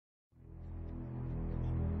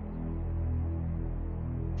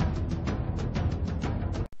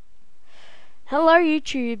Hello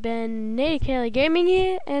YouTube and Nato Gaming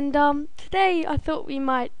here, and today I thought we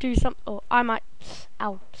might do some, or I might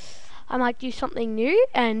do something new,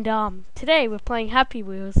 and today we're playing Happy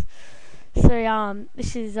Wheels. So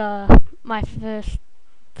this is my first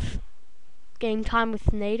game time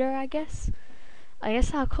with Nato, I guess. I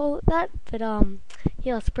guess I'll call it that, but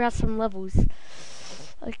yeah, let's browse some levels.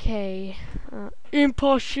 Okay,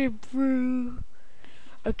 impossible.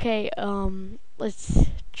 Okay, let's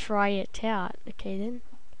try it out. Okay then.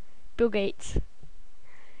 Bill Gates.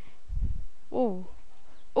 Oh.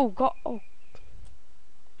 Oh god. Oh.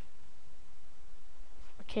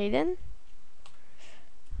 Okay then.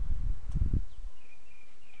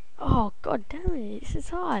 Oh god damn it, this is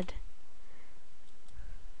hard.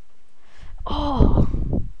 Oh.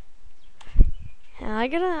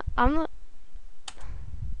 I'm not.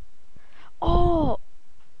 Oh.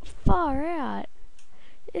 Far out.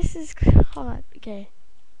 This is hard. Okay.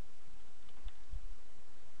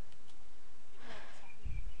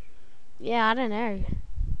 Yeah, I don't know.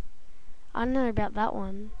 I don't know about that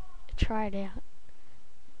one. Try it out.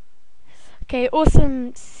 Okay,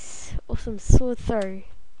 awesome sword throw.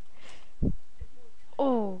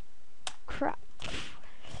 Oh, crap.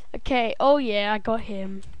 Okay, oh yeah, I got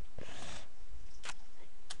him.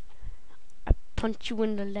 I punch you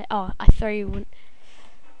in the leg. Oh, I throw you in.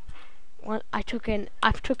 I took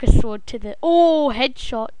a sword to the. Oh,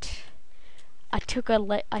 headshot. I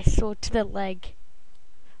sword to the leg.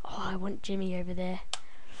 Oh, I want Jimmy over there.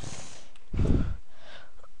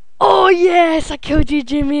 Oh yes, I killed you,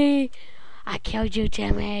 Jimmy. I killed you,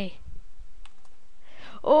 Jimmy.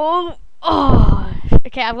 Oh, oh.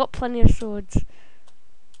 Okay, I've got plenty of swords.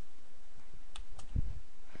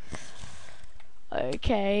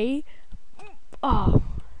 Okay. Oh,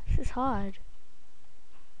 this is hard.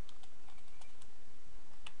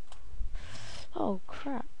 Oh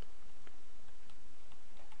crap.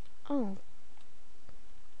 Oh.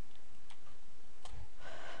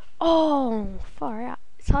 Oh, far out.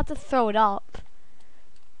 It's hard to throw it up.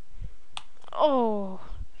 Oh.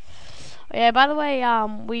 Yeah, by the way,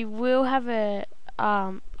 we will have a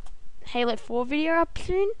Halo 4 video up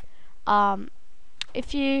soon. Um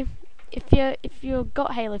if you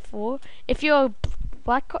got Halo 4, if you're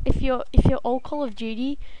all Call of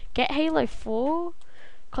Duty, get Halo 4,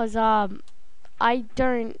 cause I've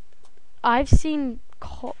seen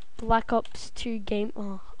Black Ops 2 game.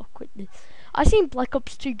 Oh, I'll quit this. I've seen Black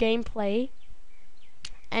Ops 2 gameplay,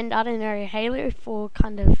 and I don't know, Halo 4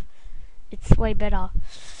 kind of, it's way better.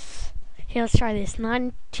 Here, let's try this.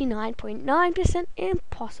 99.9%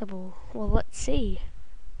 impossible. Well, let's see.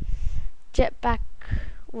 Jet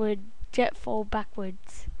fall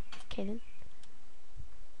backwards. Okay then.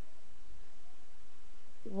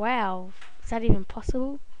 Wow, is that even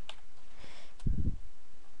possible?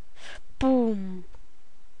 Boom.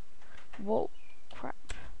 Whoa, crap.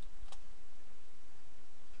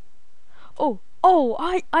 Oh,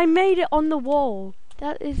 I made it on the wall.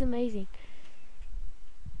 That is amazing.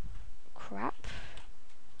 Crap.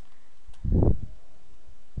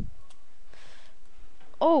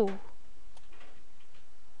 Oh.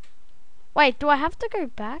 Wait, do I have to go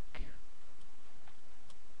back?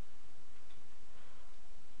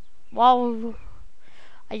 Well,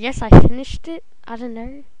 I guess I finished it. I don't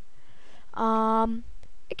know.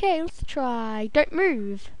 Okay, let's try. Don't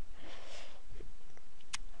move.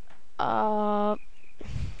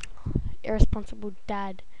 Irresponsible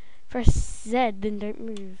dad. Press Z, then don't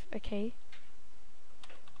move. Okay.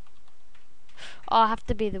 Oh, I have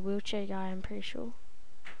to be the wheelchair guy, I'm pretty sure.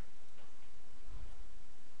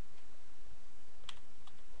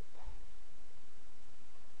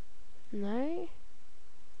 No?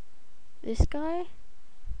 This guy?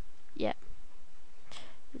 Yeah.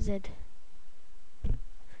 Z.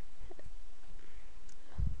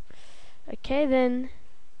 Okay then.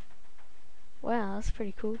 Wow, that's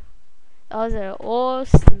pretty cool. That was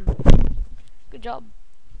awesome. Good job.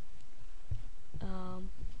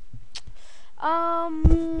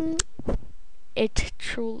 It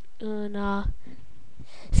truly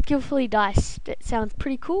skillfully dice. That sounds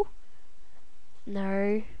pretty cool.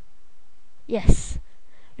 No. Yes.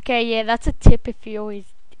 Okay, yeah, that's a tip. If you're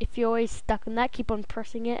always stuck on that, keep on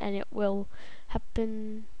pressing it, and it will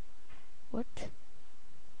happen. What?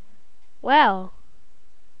 Wow.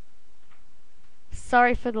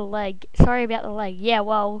 Sorry for the leg. Sorry about the leg. Yeah,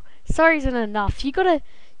 well, sorry isn't enough. You gotta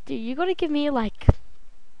give me like.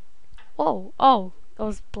 Whoa! Oh, that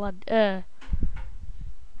was blood.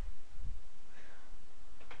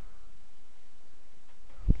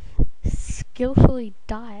 Skillfully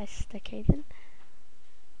diced. Okay then.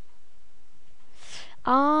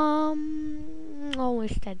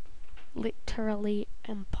 Almost dead. literally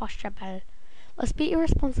impossible. Let's be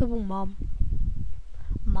irresponsible, Mom.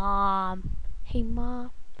 Mom. Hey,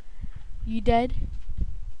 Mom. You dead?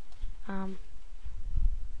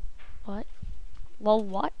 What? Lol,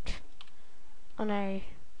 what? Oh no.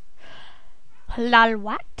 Lol,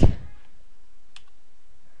 what?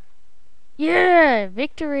 Yeah,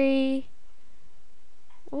 victory.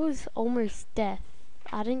 What was almost death?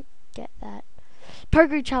 I didn't get that.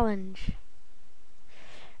 Pogo challenge.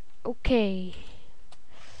 Okay.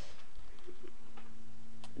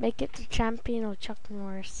 Make it to champion or Chuck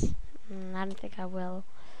Norris. I don't think I will.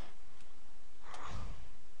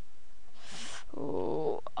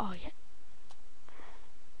 Oh yeah.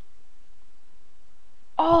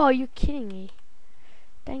 Oh, you're kidding me.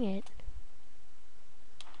 Dang it.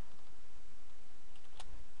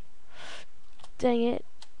 Dang it.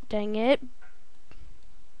 Dang it.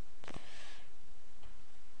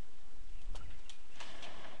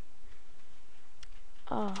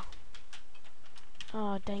 Oh.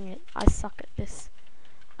 Oh, dang it. I suck at this.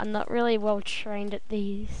 I'm not really well trained at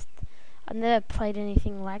these. I've never played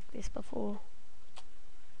anything like this before.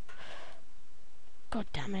 God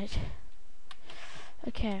damn it.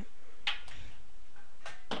 Okay.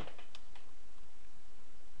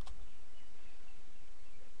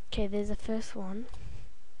 Okay, there's the first one.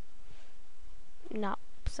 No,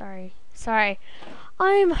 sorry. Sorry.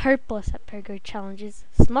 I'm hopeless at Pogo challenges.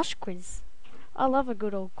 Smush quiz. I love a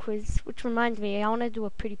good old quiz, which reminds me, I want to do a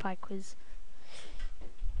pretty pie quiz.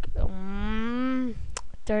 Don't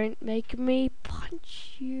make me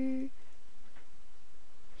punch you.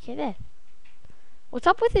 Okay, there. What's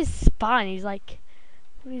up with his spine? He's like,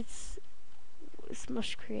 what is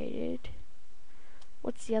Smush created?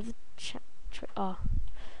 What's the other oh,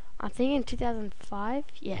 I'm thinking 2005.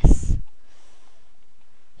 Yes.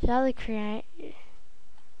 Shall they create?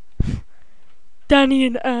 Danny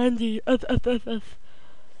and Andy. On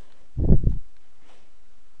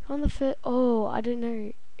the first. Oh, I don't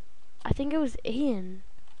know. I think it was Ian.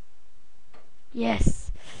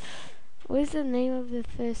 Yes. What is the name of the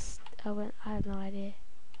first album? I have no idea.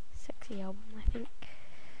 Sexy album, I think.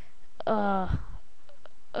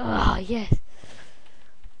 Yes.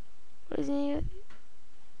 What is the name of it?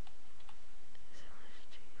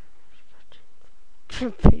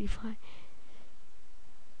 Pretty fine.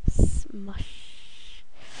 Smush.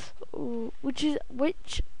 Ooh,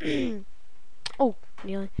 which? Oh,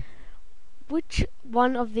 nearly. Which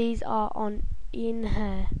one of these are on in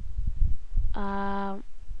her?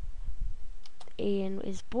 Ian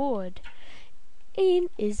is bored. Ian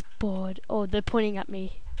is bored. Oh, they're pointing at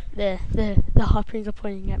me. The harpoons are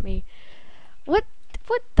pointing at me. What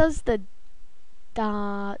does the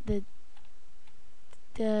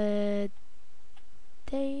they?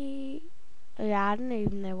 Yeah, I don't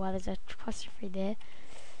even know why there's a apostrophe there.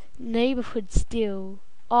 Neighborhood still.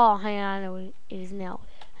 Oh, hang on, I know what it is now.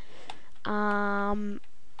 A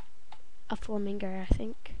flamingo, I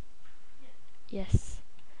think. Yes.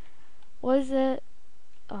 What is it?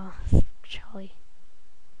 Oh, Charlie.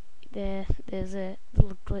 There's a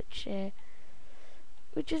little glitch there,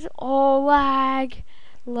 which is lag,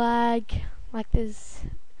 like there's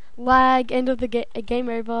lag. End of the game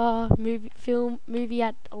over. Movie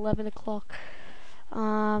at 11 o'clock.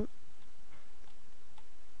 Oh,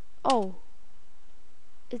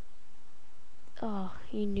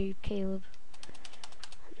 you knew Caleb.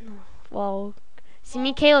 No. Well, see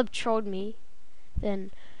me, Caleb trolled me.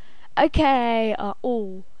 Then, okay.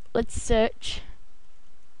 Let's search.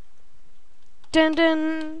 Dun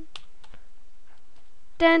dun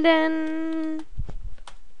dun dun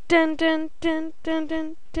dun dun dun dun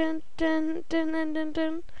dun dun dun dun dun dun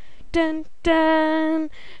dun dun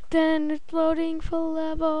dun. It's loading for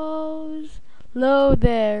levels. Hello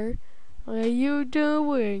there. What are you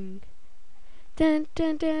doing? Dun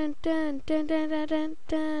dun dun dun dun dun dun dun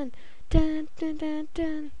dun dun dun dun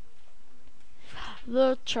dun.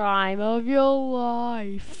 The time of your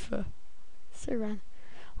life. So run.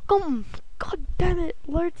 Come. God damn it,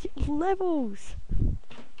 load levels.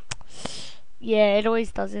 Yeah, it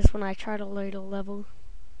always does this when I try to load a level.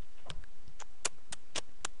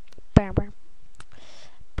 Bam bam.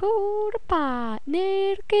 Pull the pot,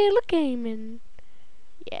 Nato gaming.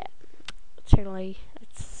 Yeah, totally.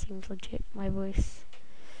 It seems legit, my voice.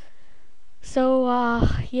 So,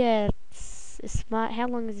 yeah, it's how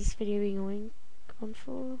long is this video been going on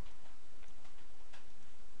for?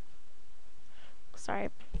 Sorry.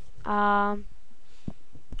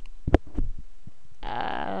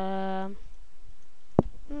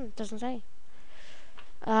 Doesn't say.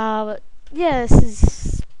 But yeah, this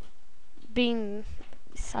has been.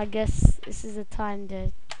 I guess this is the time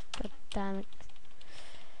to. God damn it.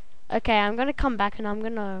 Okay, I'm gonna come back and I'm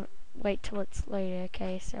gonna wait till it's loaded.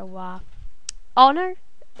 Okay, so oh no,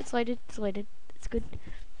 it's loaded. It's loaded. It's good.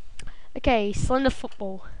 Okay, Slender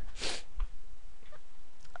Football.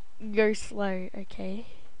 Go slow. Okay.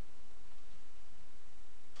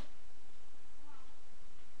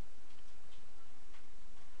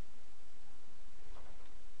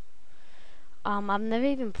 I've never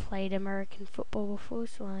even played American football before,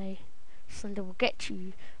 so Slender will get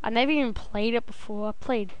you. I never even played it before. I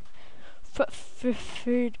played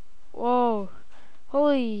food. Whoa.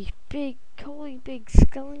 Holy big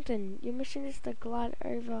skeleton. Your mission is to glide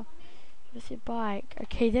over with your bike.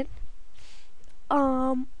 Okay then.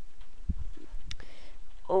 Um.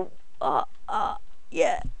 Oh.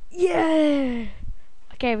 Yeah. Yeah.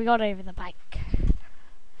 Okay, we got over the bike.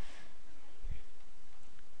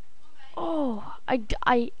 Oh,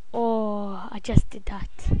 I just did that.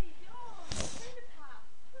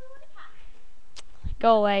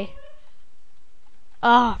 Go away.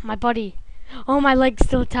 Oh, my body. Oh, my leg's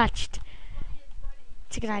still touched.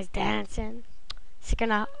 Synchronized dancing.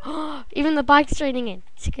 Synchronized. Oh, even the bike's joining in.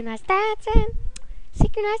 Synchronized dancing.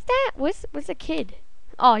 Synchronized dance. Where's the kid?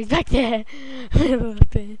 Oh, he's back there.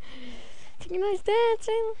 Synchronized dancing.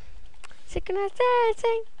 Synchronized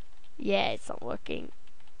dancing. Yeah, it's not working.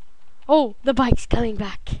 Oh, the bike's coming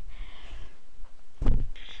back.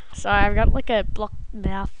 Sorry, I've got like a blocked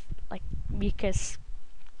mouth, like mucus,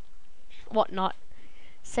 whatnot.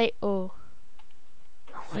 Say oh.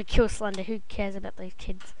 I want to kill Slender. Who cares about those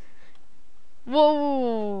kids?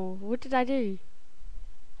 Whoa! What did I do?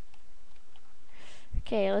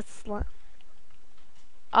 Okay, let's.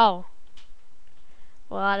 Oh.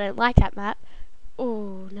 Well, I don't like that map.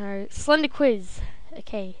 Oh no, Slender quiz.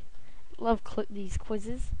 Okay, love these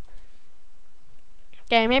quizzes.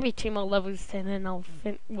 Okay, maybe 2 more levels, and then I'll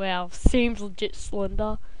think. Well, seems legit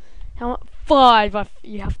Slender. How much? 5.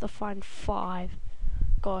 You have to find 5.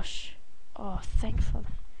 Gosh. Oh, thanks for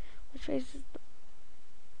that.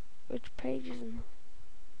 Which page is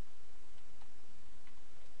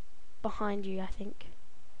behind you? I think.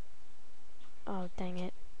 Oh, dang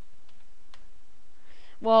it.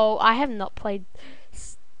 Well, I have not played.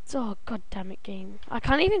 Oh, god damn it, game. I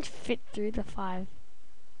can't even fit through the 5.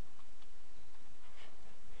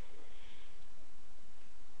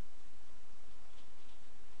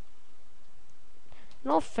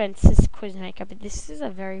 No offense, this quizmaker, but this is a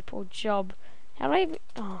very poor job. How do I even...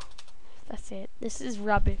 Oh, that's it. This is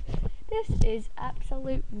rubbish. This is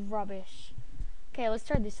absolute rubbish. Okay, let's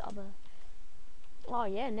try this other. Oh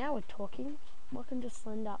yeah, now we're talking. Welcome to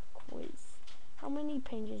Slender Quiz. How many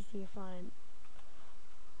pages do you find?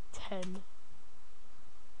 10.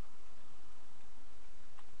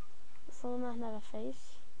 Does Slender have a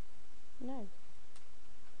face? No.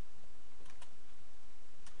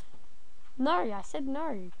 No, I said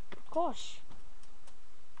no. Gosh.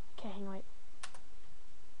 Okay, hang on.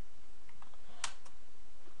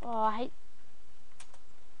 Oh, I hate...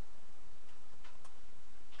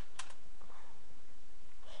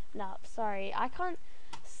 No, sorry. I can't...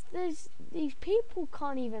 These people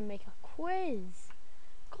can't even make a quiz.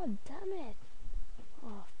 God damn it.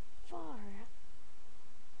 Oh, far.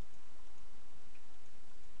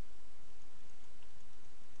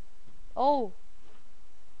 Oh.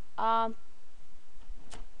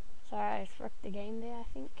 Sorry, I wrecked the game there, I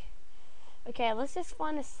think. Okay, let's just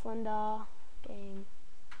find a Slender game.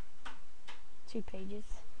 2 pages.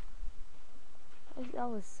 That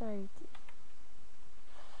was so...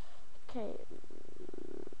 Okay.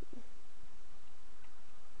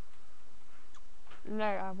 No,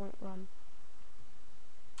 I won't run.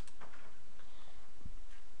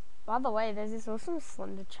 By the way, there's this awesome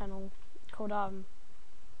Slender channel called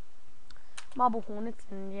Marble Hornets,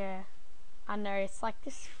 and yeah, I know it's like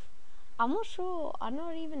this. I'm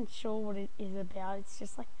not even sure what it is about. It's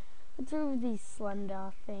just like it's through these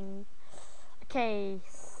Slender thing. Okay,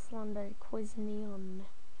 Slender quiz me on.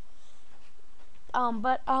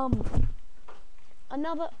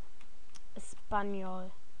 Another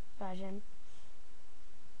Espanol version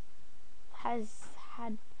has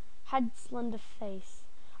had Slender face.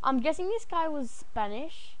 I'm guessing this guy was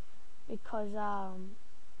Spanish because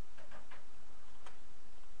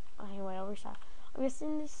anyway, I'll restart. I'm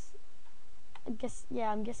guessing this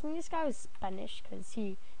guy was Spanish because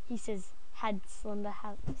he says had Slender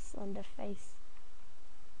face.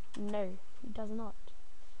 No, he does not.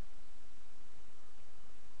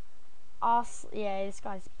 Yeah, this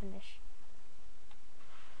guy's Spanish.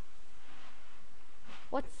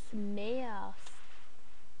 What's Mayas?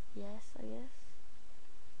 Yes, I guess.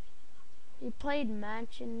 He played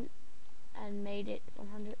Mansion and made it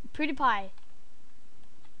 100. PewDiePie.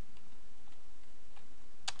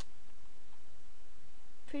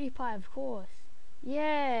 PewDiePie, of course.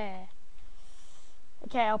 Yeah.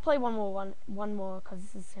 Okay, I'll play one more because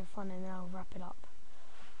this is so fun, and then I'll wrap it up.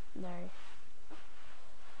 No.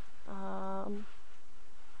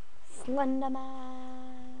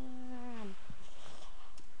 Slenderman.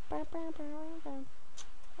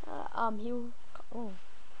 He'll. Oh,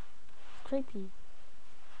 creepy.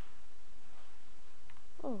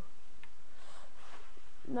 Oh,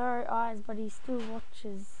 no eyes, but he still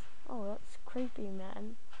watches. Oh, that's creepy,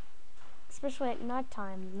 man. Especially at night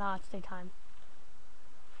time. Nah, it's daytime.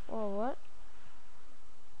 Oh, what?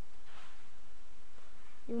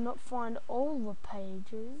 You'll not find all the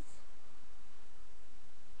pages.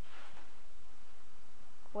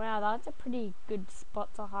 Wow, that's a pretty good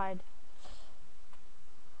spot to hide.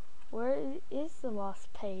 Where is the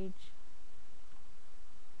last page?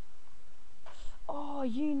 Oh,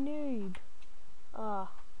 you noob.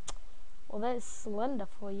 Ah, well, that's Slender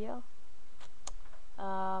for you.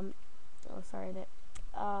 Oh, sorry, this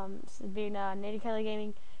has been Nato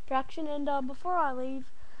Gaming production, and before I leave,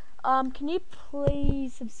 can you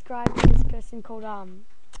please subscribe to this person called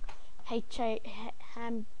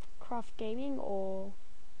Handcraft Gaming, or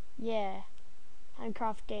yeah,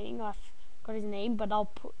 Handcraft Gaming. I got his name, but I'll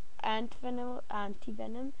put Antivenom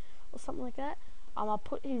or something like that. I'll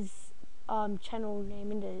put his channel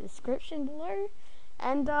name in the description below,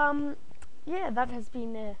 and yeah, that has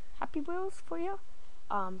been Happy Wheels for you.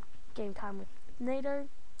 Game time with Nato,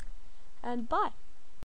 and bye.